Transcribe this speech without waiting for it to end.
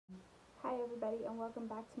Hi everybody and welcome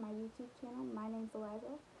back to my YouTube channel. My name's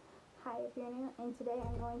Eliza. Hi if you're new, and today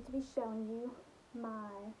I'm going to be showing you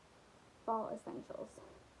my fall essentials.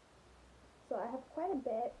 So I have quite a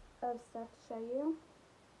bit of stuff to show you.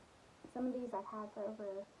 Some of these I've had for over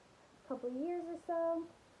a couple of years or so.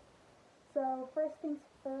 So first things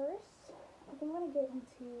first, I think I'm going to get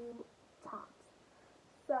into tops.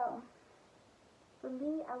 So for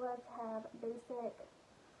me, I love to have basic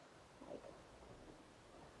like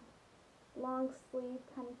long sleeve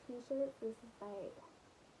kind of t-shirts. This is by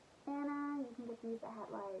Anna. You can get these at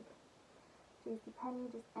like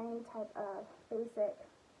JCPenney, just any type of basic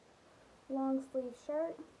long sleeve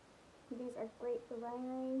shirt. These are great for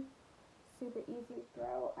layering, super easy to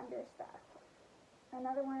throw under stuff.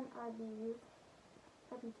 Another one are these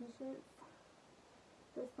puffy t-shirts.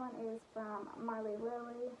 This one is from Marley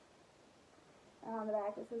Lily, and on the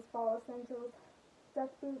back it says Fall Essentials, Duck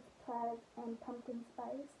Boots, Plaid, and Pumpkin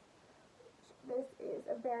Spice. This is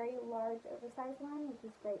a very large oversized one, which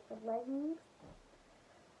is great for leggings.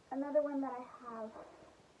 Another one that I have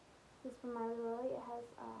is from Marley Lily. It has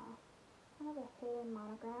kind of a hidden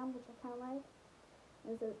monogram, which I kind of like.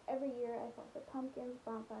 It says, every year I fall for pumpkins,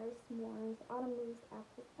 bonfires, s'mores, autumn leaves,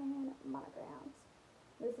 apples, and monograms.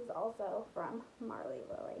 This is also from Marley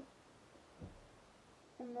Lily.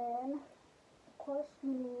 And then, of course,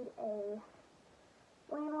 you need a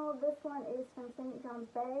flannel. This one is from St. John's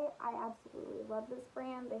Bay. I absolutely love this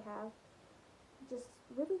brand. They have just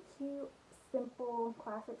really cute, simple,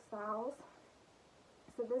 classic styles.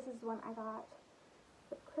 So this is one I got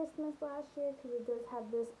for Christmas last year because it does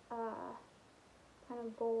have this kind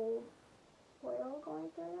of gold foil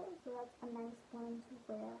going through it. So that's a nice one to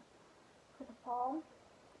wear for the fall.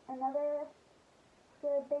 Another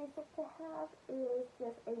good basic to have is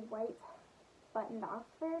just a white buttoned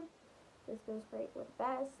Oxford. This goes great with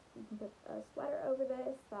vests. You can put a sweater over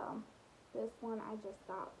this. This one I just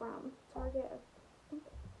got from Target, I think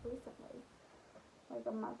recently, like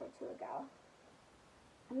a month or two ago.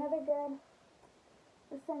 Another good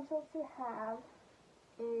essential to have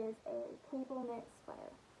is a cable knit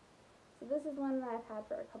sweater. So this is one that I've had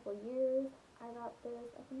for a couple years. I got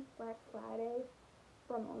this, I think, Black Friday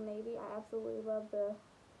from Old Navy. I absolutely love the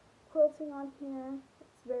quilting on here.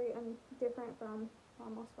 It's very different from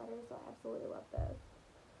normal sweaters, so I absolutely love this.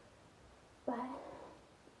 But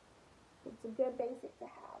it's a good basic to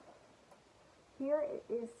have. Here it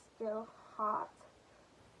is still hot.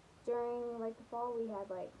 During like the fall we had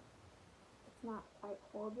it's not quite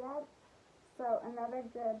cold yet. So another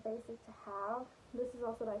good basic to have. This is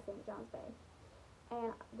also by St. John's Bay.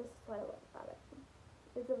 And this is what I love about it.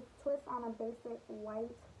 It's a twist on a basic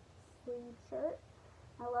white sleeve shirt.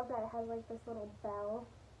 I love that it has like this little bell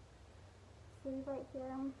sleeve right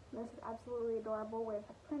here. This is absolutely adorable with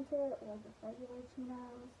a printed or just regular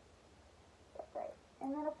chinos. That's great.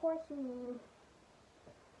 And then of course you need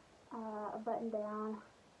a button down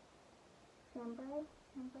chambray.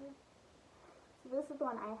 So this is the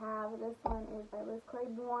one I have. This one is by Liz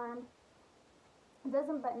Claiborne. It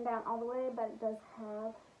doesn't button down all the way, but it does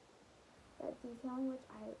have that detailing, which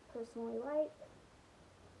I personally like.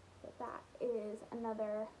 But that is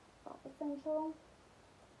another fall essential.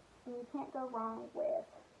 And you can't go wrong with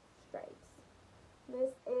stripes.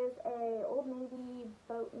 This is a Old Navy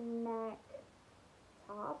boat neck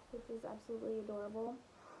top, which is absolutely adorable.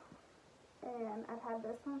 And I've had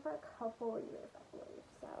this one for a couple of years, I believe.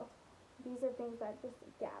 So these are things that I've just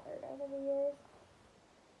gathered over the years.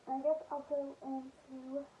 And I guess I'll go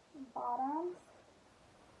into bottoms.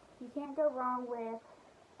 You can't go wrong with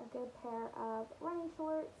a good pair of running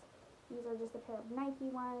shorts. These are just a pair of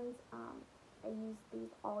Nike ones. I use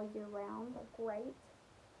these all year round. They're great.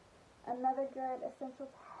 Another good essential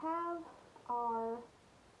to have are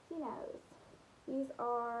chinos. These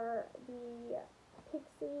are the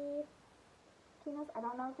Pixie chinos. I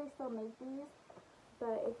don't know if they still make these,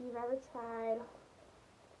 but if you've ever tried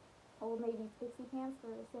Old Navy's Pixie pants,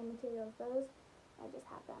 they're the same material as those. I just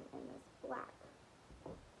have them in this black.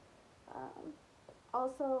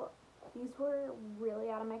 Also, these were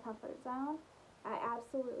really out of my comfort zone. I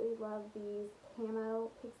absolutely love these camo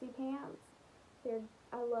Pixie pants.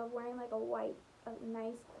 I love wearing like a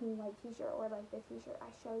nice clean white t-shirt, or like the t-shirt I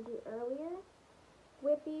showed you earlier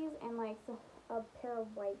with these, and like a pair of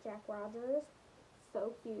white Jack Rogers.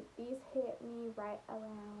 So cute. These hit me right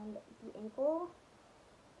around the ankle.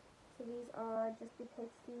 So these are just the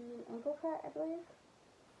Pixie ankle cut, I believe.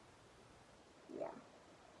 Yeah.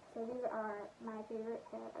 So these are my favorite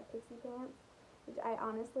pair of Pixie pants, which I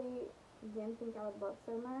honestly didn't think I would love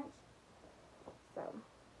so much. So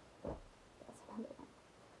that's another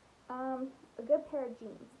one. A good pair of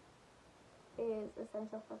jeans. is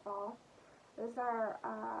essential for fall. Those are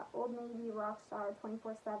Old Navy Rockstar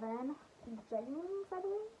 24/7 jeggings, I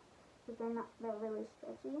believe, because they're really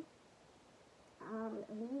stretchy.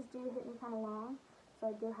 These do hit me kind of long, so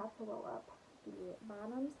I do have to roll up the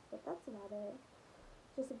bottoms, but that's about it.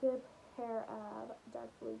 Just a good pair of dark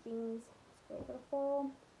blue jeans. It's great for the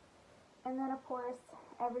fall. And then, of course,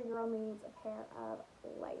 every girl needs a pair of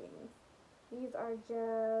leggings. These are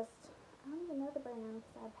just, I don't even know the brand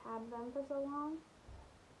because I've had them for so long,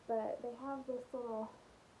 but they have this little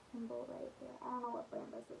symbol right here. I don't know what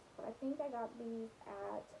brand this is, but I think I got these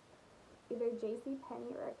at either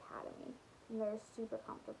JCPenney or Academy, and they're super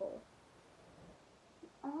comfortable.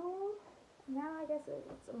 Now I guess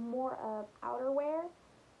it's more of outerwear.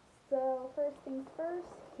 So first things first,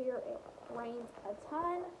 here it rains a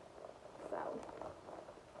ton. So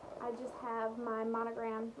I just have my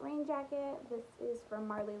monogrammed rain jacket. This is from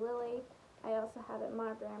Marley Lily. I also have it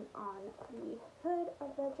monogrammed on the hood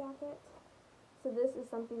of the jacket. So this is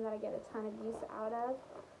something that I get a ton of use out of.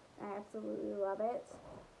 I absolutely love it.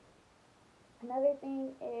 Another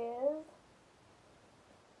thing is,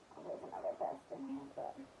 oh, there's another vest in here,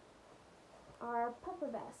 but are puffer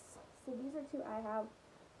vests. So these are two I have.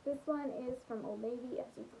 This one is from Old Navy, as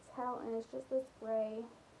you can tell, and it's just this gray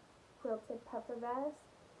quilted puffer vest.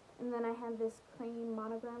 And then I have this cream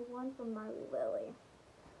monogrammed one from Marley Lily.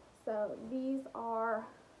 So these are,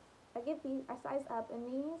 I size up in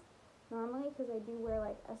these normally because I do wear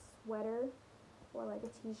like a sweater or like a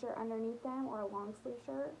t-shirt underneath them or a long sleeve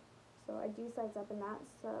shirt. So I do size up in that,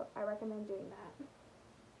 so I recommend doing that.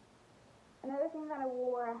 Another thing that I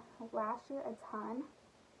wore last year a ton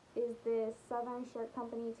is this Southern Shirt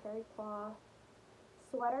Company terry cloth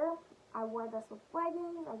sweater. I wore this with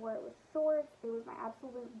leggings, I wore it with shorts. It was my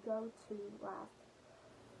absolute go-to last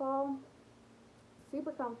fall.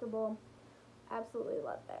 Super comfortable. Absolutely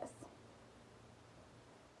love this.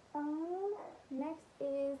 Next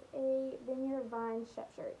is a Vineyard Vine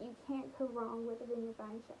chef shirt. You can't go wrong with a Vineyard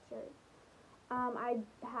Vine chef shirt. I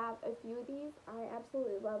have a few of these. I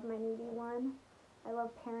absolutely love my navy one. I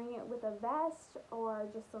love pairing it with a vest or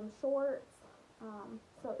just some shorts.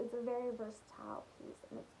 So it's a very versatile piece,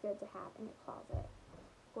 and it's good to have in your closet.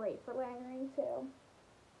 Great for layering too.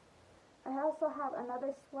 I also have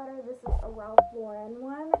another sweater. This is a Ralph Lauren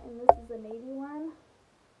one, and this is a navy one.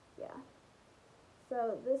 Yeah.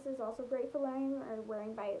 So this is also great for layering or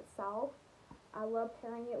wearing by itself. I love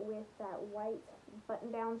pairing it with that white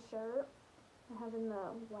button-down shirt and having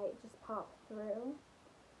the white just pop through,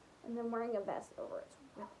 and then wearing a vest over it. It's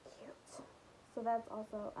really cute. So that's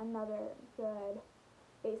also another good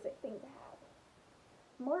basic thing to have.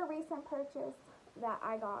 More recent purchase that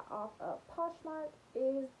I got off of Poshmark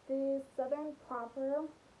is this Southern Proper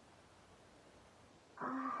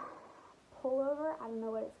pullover. I don't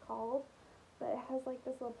know what it's called, but it has like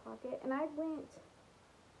this little pocket, and I went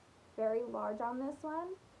very large on this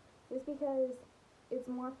one just because it's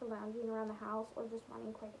more for lounging around the house or just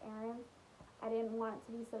running quick errands. I didn't want it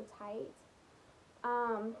to be so tight.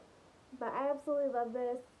 But I absolutely love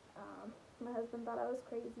this. My husband thought I was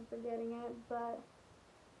crazy for getting it, but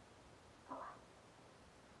oh wow.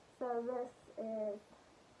 So this is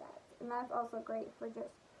that, and that's also great for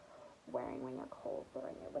just wearing when you're cold,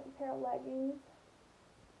 throwing it with a pair of leggings.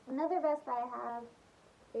 Another vest that I have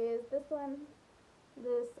is this one.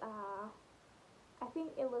 This I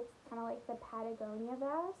think it looks kind of like the Patagonia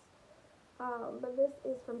vest. But this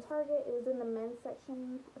is from Target. It was in the men's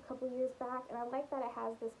section a couple years back, and I like that it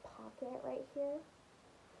has this pocket right here,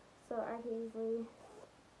 so I can easily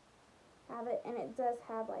have it, and it does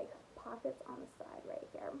have like pockets on the side right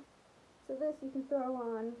here. So this you can throw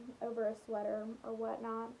on over a sweater or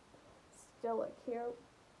whatnot, still look cute.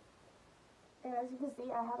 And as you can see,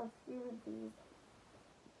 I have a few of these.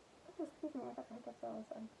 Oh, excuse me, I got the hiccups all of a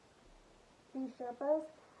sudden. These Sherpas,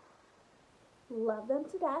 love them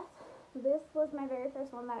to death. This was my very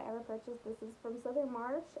first one that I ever purchased. This is from Southern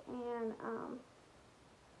March, and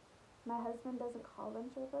my husband doesn't call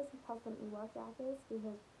them Sherpas, he calls them Ewok jackets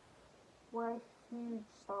because we're huge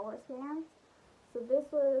Star Wars fans. So this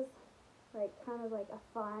was like kind of like a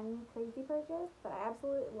fun, crazy purchase, but I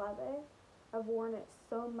absolutely love it. I've worn it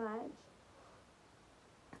so much.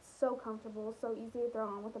 It's so comfortable, so easy to throw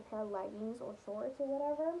on with a pair of leggings or shorts or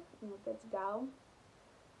whatever, and you're good to go.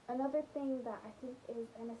 Another thing that I think is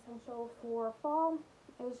an essential for fall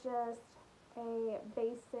is just a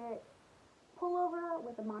basic pullover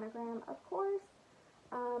with a monogram, of course.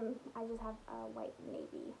 I just have a white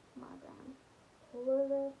navy monogram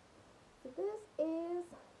pullover. So this is,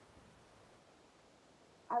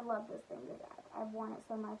 I love this thing to death. I've worn it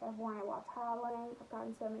so much. I've worn it while traveling. I've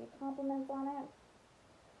gotten so many compliments on it.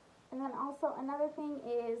 And then also another thing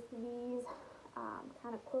is these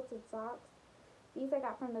kind of quilted socks. These I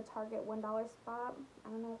got from the Target $1 spot. I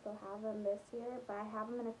don't know if they'll have them this year, but I have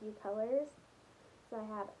them in a few colors. So I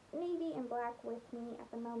have navy and black with me at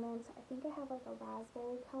the moment. I think I have like a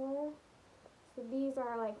raspberry color. So these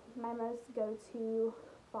are like my most go-to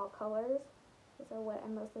fall colors. These are what I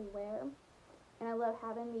mostly wear. And I love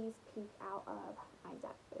having these peek out of my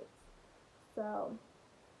duck boots. So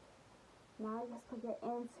now I guess we'll get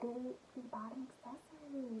into the bottom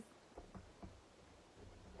accessories.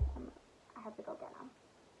 I have to go get them.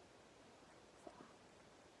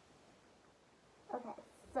 Okay,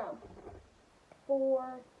 so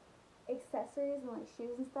for accessories and like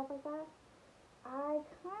shoes and stuff like that, I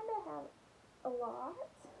kind of have a lot,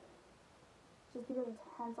 just because it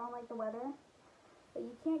depends on like the weather. But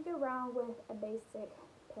you can't go wrong with a basic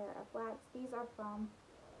pair of flats. These are from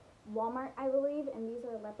Walmart, I believe, and these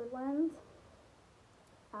are leopard ones.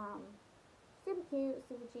 Super cute,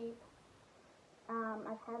 super cheap.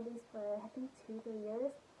 I've had these for I think 2-3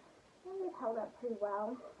 years, and they've held up pretty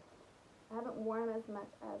well. I haven't worn them as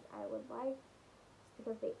much as I would like, just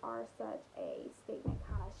because they are such a statement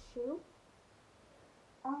kind of shoe.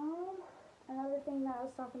 Another thing that I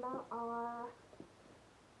was talking about are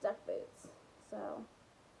duck boots. So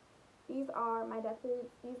these are my duck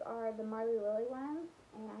boots. These are the Marley Lily ones,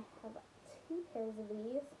 and I have 2 pairs of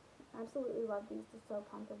these. Absolutely love these. They're so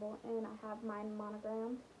comfortable, and I have mine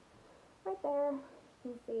monogrammed right there. You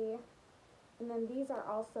can see. And then these are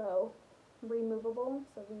also removable,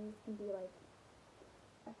 so these can be like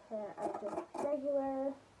a pair of just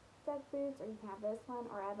regular duck boots, or you can have this one,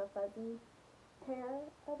 or I have a fuzzy pair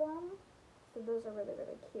of them. So those are really,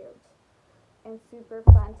 really cute and super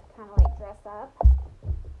fun to kind of like dress up.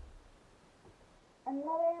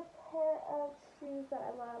 Another pair of shoes that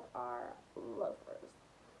I love are loafers.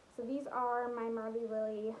 So these are my Marley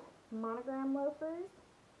Lily monogram loafers.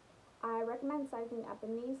 I recommend sizing up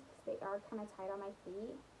in these because they are kind of tight on my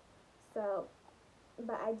feet. So,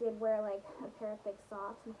 but I did wear like a pair of thick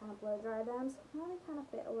socks and kind of blow dry them, so now they kind of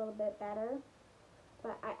fit a little bit better.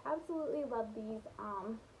 But I absolutely love these.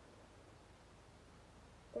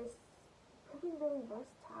 They're really, really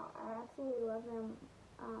versatile. I absolutely love them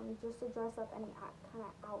just to dress up any kind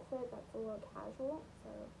of outfit that's a little casual.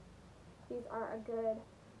 So these are a good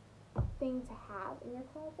thing to have in your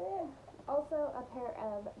closet. Also a pair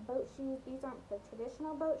of boat shoes. These aren't the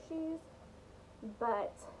traditional boat shoes,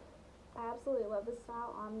 but I absolutely love this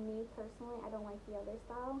style on me personally. I don't like the other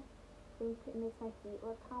style. I think it makes my feet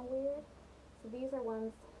look kind of weird. So these are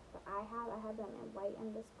ones that I have. I have them in white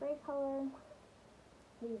and this gray color.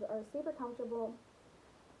 These are super comfortable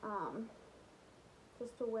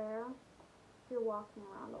just to wear if you're walking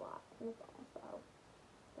around a lot in the fall.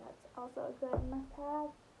 So that's also a good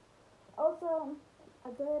must-have. Also,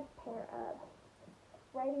 a good pair of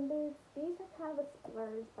riding boots. These are kind of a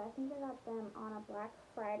splurge, but I think I got them on a Black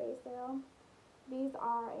Friday sale. These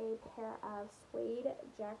are a pair of suede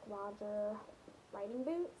Jack Roger riding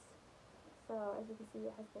boots. So as you can see,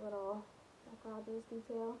 it has the little Jack Rogers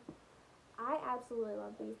detail. I absolutely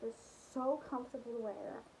love these. They're so comfortable to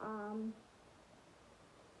wear.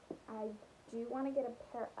 I do want to get a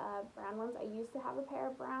pair of brown ones. I used to have a pair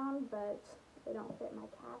of brown, but they don't fit my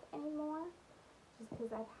calf anymore, just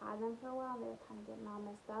because I've had them for a while and they're kind of getting all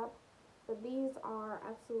messed up. But these are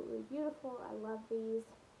absolutely beautiful. I love these.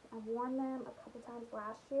 I've worn them a couple times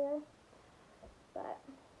last year, but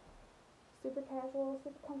super casual,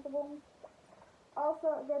 super comfortable. Also,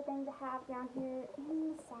 a good thing to have down here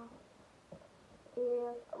in the South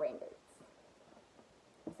is rain boots.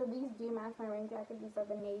 So these do match my rain jacket. These are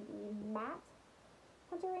the navy matte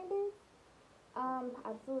hunter rain boots.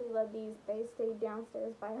 Absolutely love these. They stay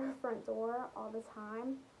downstairs by our front door all the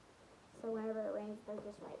time. So whenever it rains, they're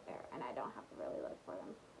just right there, and I don't have to really look for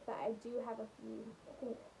them. But I do have a few, I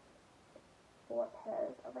think 4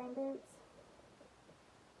 pairs of rain boots.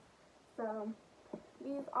 So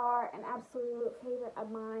these are an absolute favorite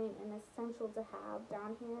of mine and essential to have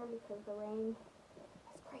down here because the rain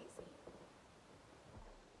is crazy.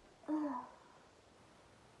 Ugh.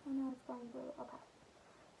 Oh no, it's going blue. Okay.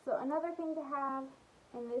 So another thing to have,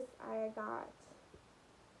 and this I got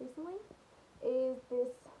recently, is this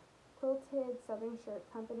quilted Southern Shirt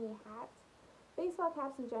Company hat. Baseball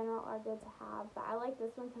caps in general are good to have, but I like this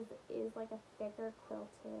one because it is like a thicker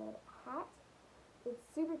quilted hat. It's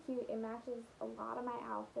super cute. It matches a lot of my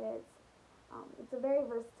outfits. It's a very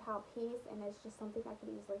versatile piece, and it's just something I could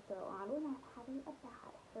easily throw on when I'm having a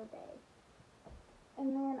bad hair day.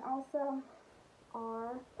 And then also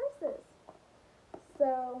our purses.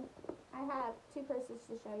 So I have 2 purses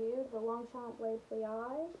to show you. The Longchamp Blade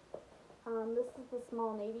Feuillage This is the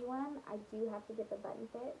small navy one. I do have to get the button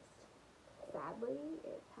fixed. Sadly,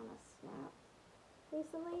 it kind of snapped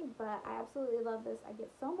recently, but I absolutely love this. I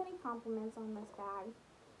get so many compliments on this bag.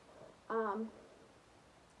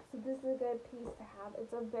 So this is a good piece to have.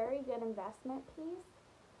 It's a very good investment piece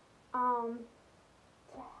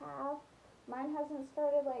to have. Mine hasn't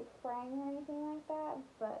started like fraying or anything like that,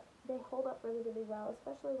 but they hold up really, really well,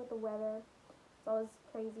 especially with the weather. It's always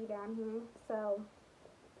crazy down here. So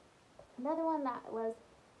another one that was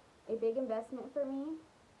a big investment for me,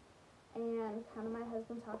 and kind of my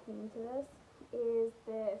husband talked me into this, is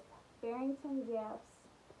this Barrington Gifts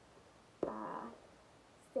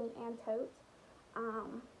St. Anne tote.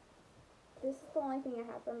 This is the only thing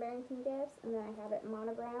I have from Barrington Gifts, and then I have it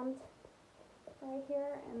monogrammed right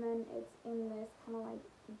here, and then it's in this kind of like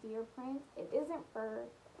deer print. It isn't fur.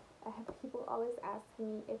 I have people always ask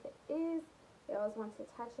me if it is. They always want to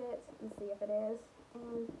touch it and see if it is.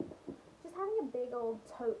 And just having a big old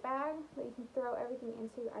tote bag that you can throw everything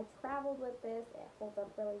into. I traveled with this. It holds up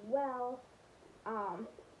really well.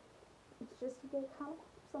 It's just, you get kind of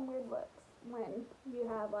some weird looks when you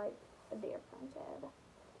have like a deer printed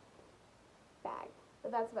bag,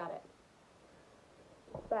 but that's about it.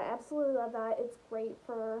 But I absolutely love that. It's great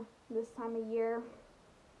for this time of year.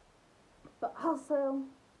 But also,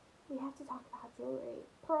 we have to talk about jewelry.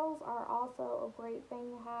 Pearls are also a great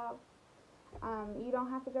thing to have. You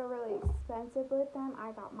don't have to go really expensive with them.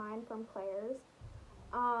 I got mine from Claire's.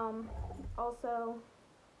 Also,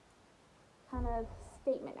 kind of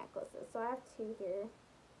statement necklaces. So I have two here.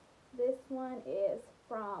 This one is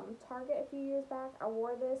from Target a few years back. I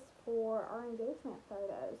wore this for our engagement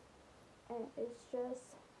photos, and it's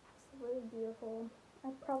just absolutely beautiful. I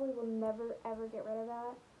probably will never ever get rid of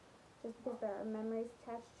that, just because there are memories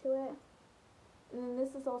attached to it. And then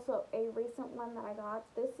this is also a recent one that I got.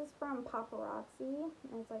 This is from Paparazzi,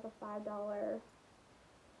 and it's like a $5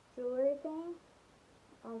 jewelry thing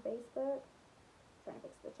on Facebook. I'm trying to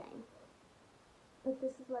fix the chain. But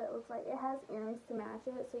this is what it looks like. It has earrings to match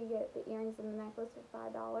it, so you get the earrings and the necklace for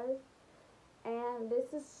 $5. And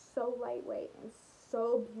this is so lightweight and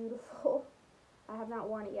so beautiful. I have not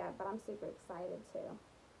worn it yet, but I'm super excited too.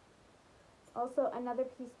 Also, another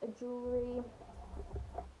piece of jewelry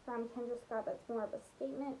from Kendra Scott that's more of a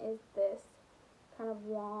statement is this kind of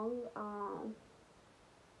long, I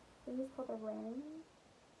think it's called a ring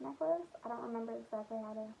necklace. I don't remember exactly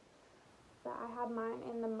how to, but I have mine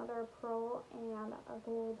in the mother of pearl and a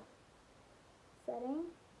gold setting.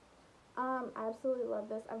 I absolutely love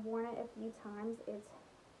this. I've worn it a few times. It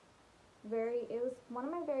was one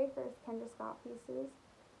of my very first Kendra Scott pieces,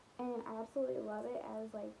 and I absolutely love it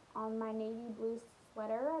as like on my navy blue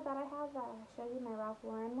sweater that I have that I showed you, my Ralph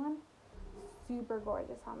Lauren one. Super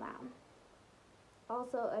gorgeous on that.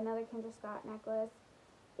 Also, another Kendra Scott necklace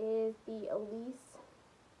is the Elise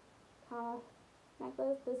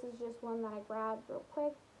necklace. This is just one that I grabbed real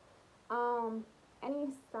quick.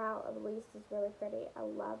 Any style of Elise is really pretty. I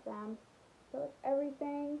love them. So like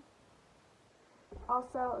everything.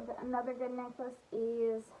 Also, another good necklace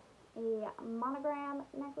is a monogram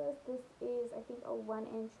necklace. This is, I think, a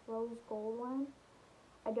 1-inch rose gold one.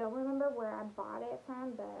 I don't remember where I bought it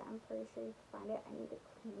from, but I'm pretty sure you can find it. I need to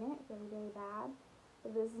clean it really, really bad.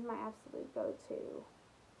 But this is my absolute go-to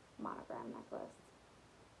monogram necklace.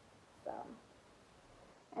 So,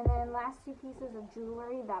 and then last two pieces of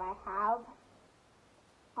jewelry that I have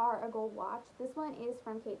are a gold watch. This one is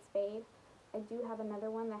from Kate Spade. I do have another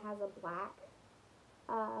one that has a black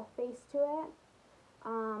face to it.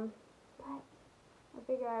 But I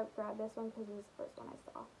figured I would grab this one because it was the first one I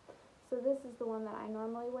saw. So this is the one that I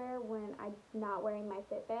normally wear when I'm not wearing my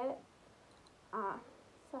Fitbit.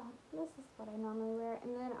 So this is what I normally wear.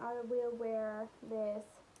 And then I will wear this.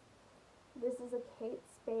 This is a Kate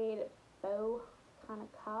Spade bow kind of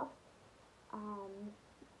cuff.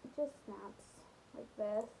 It just snaps like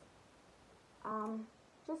this.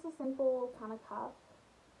 Just a simple kind of cuff.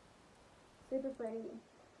 Super pretty.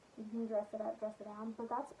 You can dress it up, dress it down. But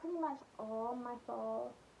that's pretty much all my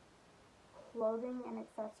fall clothing and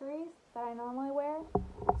accessories that I normally wear.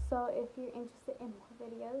 So if you're interested in more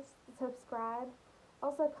videos, subscribe.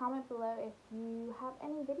 Also comment below if you have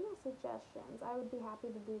any video suggestions. I would be happy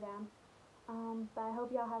to do them. But I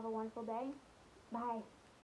hope y'all have a wonderful day. Bye.